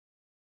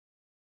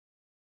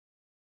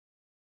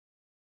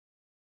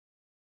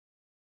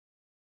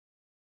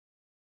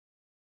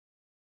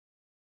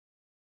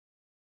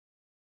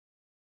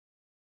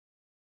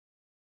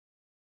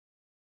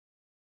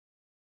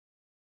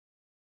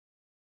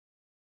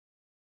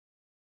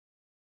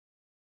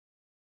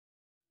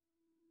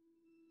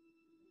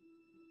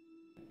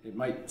It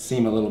might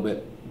seem a little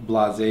bit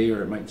blasé,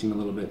 or it might seem a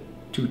little bit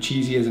too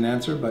cheesy as an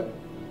answer, but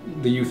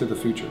the youth are the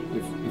future.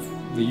 If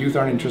the youth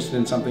aren't interested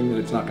in something, then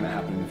it's not going to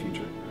happen in the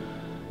future.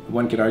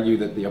 One could argue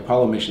that the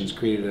Apollo missions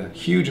created a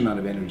huge amount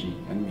of energy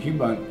and a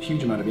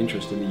huge amount of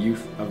interest in the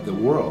youth of the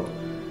world,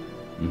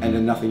 and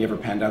then nothing ever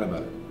panned out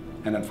about it.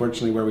 And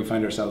unfortunately, where we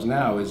find ourselves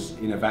now is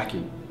in a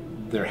vacuum.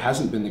 There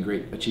hasn't been the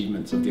great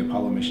achievements of the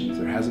Apollo missions.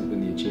 There hasn't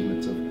been the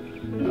achievements of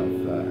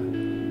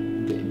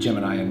the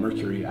Gemini and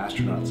Mercury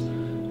astronauts.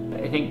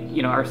 I think,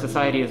 our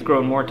society has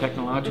grown more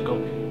technological,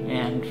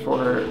 and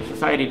for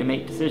society to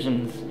make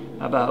decisions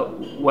about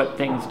what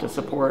things to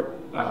support,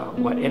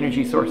 what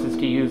energy sources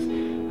to use,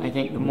 I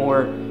think the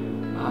more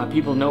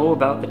people know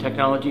about the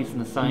technologies and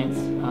the science,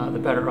 the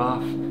better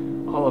off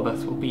all of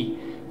us will be.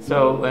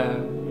 So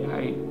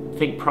I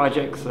think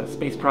projects,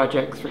 space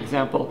projects, for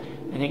example,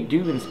 I think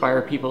do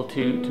inspire people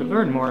to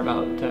learn more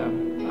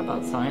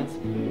about science,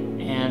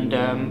 and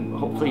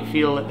hopefully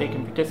feel that they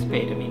can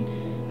participate. I mean,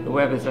 the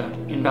web is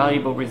an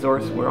invaluable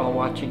resource. We're all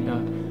watching the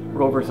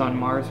rovers on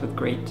Mars with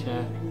great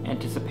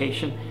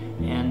anticipation,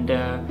 and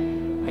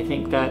I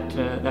think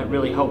that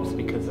really helps,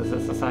 because as a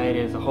society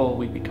as a whole,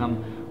 we've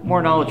become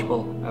more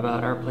knowledgeable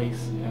about our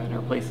place and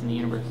our place in the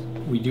universe.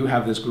 We do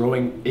have this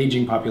growing,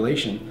 aging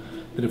population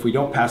that if we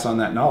don't pass on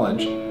that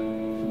knowledge,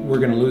 we're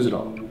going to lose it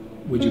all.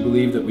 Would you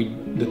believe that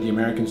the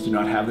Americans do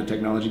not have the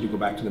technology to go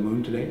back to the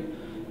moon today?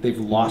 They've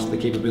lost the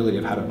capability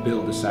of how to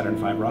build a Saturn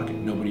V rocket.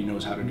 Nobody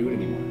knows how to do it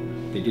anymore.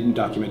 They didn't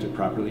document it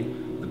properly.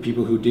 The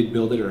people who did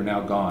build it are now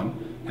gone,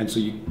 and so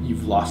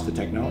you've lost the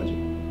technology.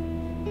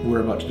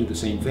 We're about to do the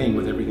same thing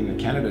with everything that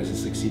Canada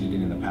has succeeded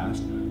in the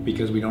past,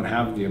 because we don't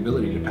have the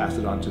ability to pass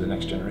it on to the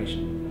next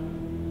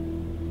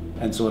generation.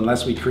 And so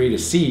unless we create a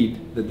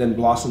seed that then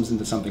blossoms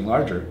into something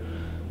larger,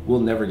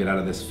 we'll never get out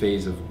of this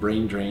phase of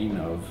brain drain,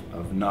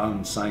 of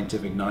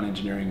non-scientific,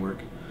 non-engineering work.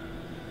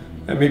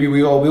 And maybe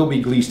we all will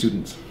be Glee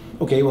students.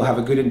 Okay, we'll have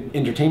a good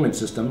entertainment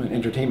system, an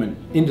entertainment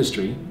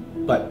industry,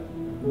 but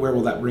where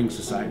will that bring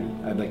society?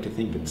 I'd like to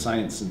think that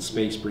science and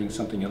space brings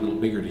something a little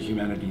bigger to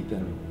humanity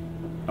than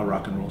a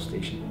rock and roll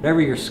station.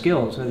 Whatever your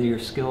skills, whether your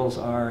skills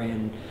are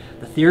in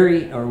the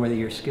theory or whether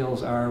your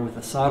skills are with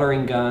a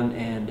soldering gun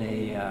and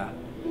a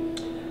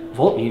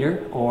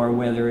voltmeter, or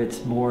whether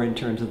it's more in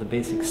terms of the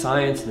basic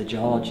science, the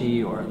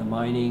geology or the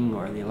mining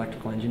or the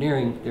electrical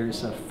engineering,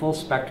 there's a full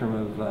spectrum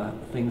of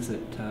things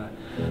that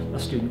a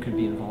student could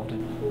be involved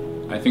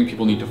in. I think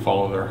people need to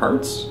follow their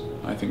hearts.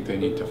 I think they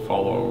need to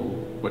follow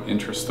what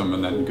interests them,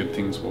 and then good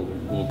things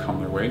will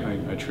come their way.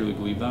 I truly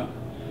believe that.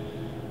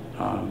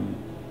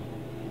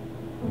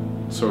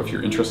 So if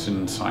you're interested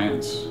in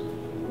science,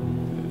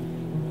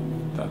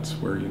 that's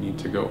where you need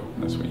to go.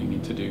 That's what you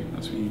need to do.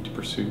 That's what you need to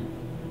pursue.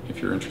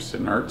 If you're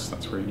interested in arts,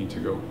 that's where you need to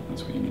go.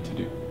 That's what you need to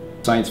do.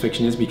 Science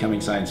fiction is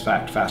becoming science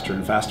fact faster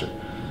and faster.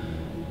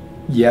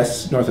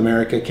 Yes, North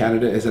America,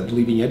 Canada is at the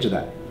leading edge of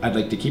that. I'd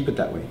like to keep it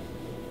that way.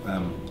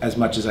 As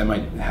much as I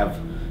might have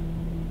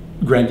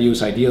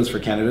grandiose ideals for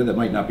Canada that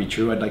might not be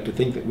true, I'd like to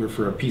think that we're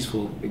for a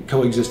peaceful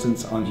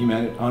coexistence on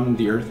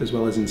the Earth as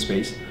well as in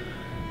space.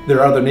 There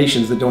are other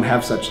nations that don't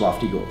have such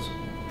lofty goals,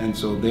 and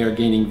so they are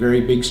gaining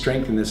very big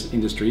strength in this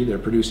industry. They're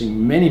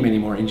producing many, many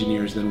more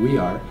engineers than we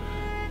are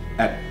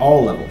at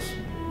all levels,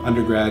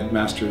 undergrad,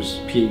 masters,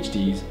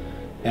 PhDs,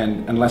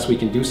 and unless we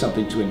can do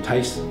something to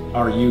entice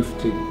our youth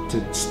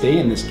to stay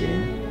in this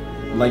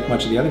game, like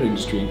much of the other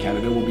industry in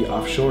Canada, we'll be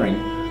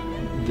offshoring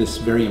this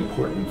very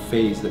important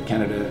phase that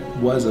Canada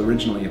was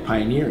originally a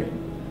pioneer in,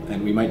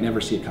 and we might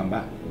never see it come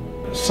back.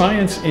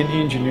 Science and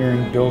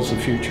engineering builds the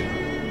future,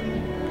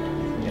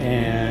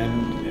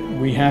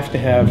 and we have to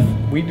have,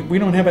 we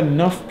don't have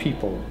enough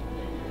people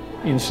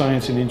in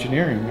science and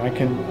engineering. I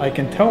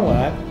can tell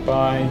that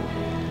by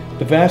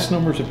the vast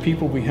numbers of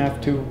people we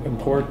have to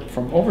import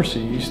from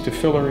overseas to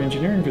fill our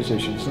engineering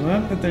positions. And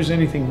not that there's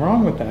anything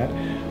wrong with that,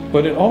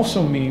 but it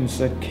also means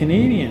that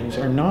Canadians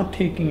are not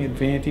taking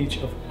advantage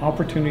of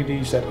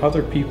opportunities that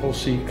other people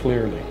see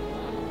clearly.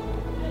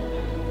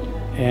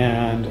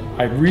 And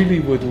I really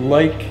would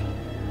like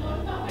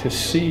to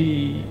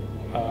see,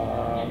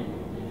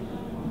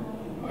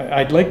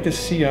 I'd like to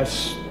see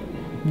us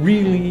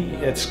really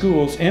at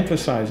schools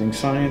emphasizing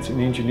science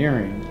and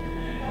engineering,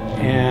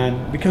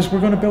 and because we're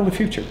going to build a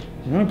future.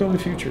 We're going to build a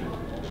future.